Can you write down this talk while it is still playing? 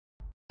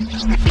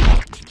For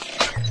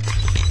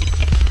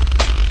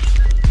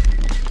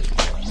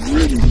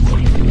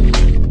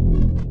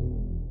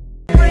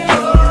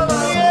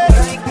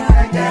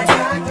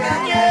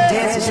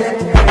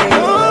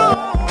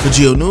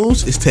Geo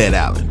News, it's Ted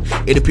Allen.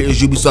 It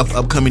appears Ubisoft's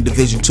upcoming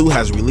Division 2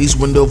 has a release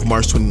window of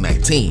March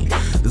 2019.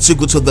 The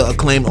sequel to the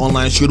acclaimed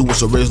online shooter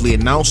was originally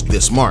announced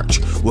this March,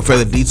 with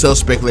further details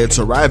speculated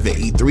to arrive at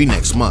E3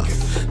 next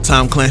month.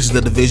 Clancy's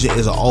The Division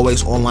is an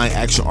always online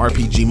action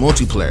RPG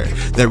multiplayer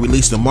that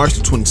released in March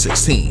of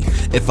 2016.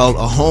 It followed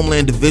a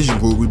Homeland Division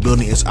group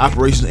rebuilding its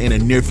operations in a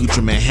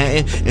near-future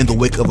Manhattan in the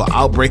wake of an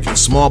outbreak in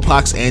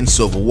smallpox and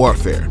civil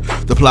warfare.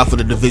 The plot for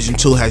The Division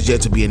 2 has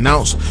yet to be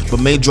announced, but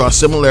may draw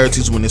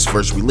similarities when it's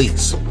first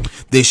released.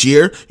 This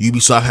year,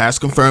 Ubisoft has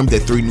confirmed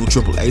that 3 new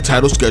AAA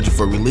titles scheduled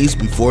for release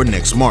before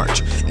next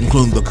March,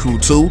 including The Crew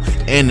 2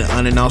 and an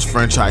unannounced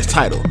franchise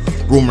title.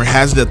 Rumor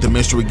has it that the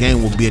mystery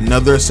game will be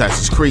another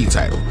Assassin's Creed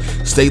title.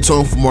 Stay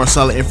tuned for more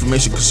solid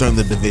information concerning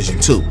The Division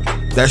 2.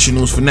 That's your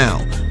news for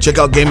now. Check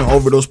out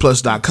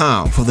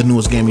GamingOverdosePlus.com for the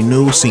newest gaming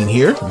news seen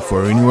here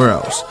before anywhere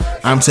else.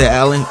 I'm Ted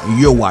Allen, and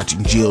you're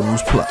watching Geo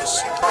News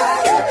Plus.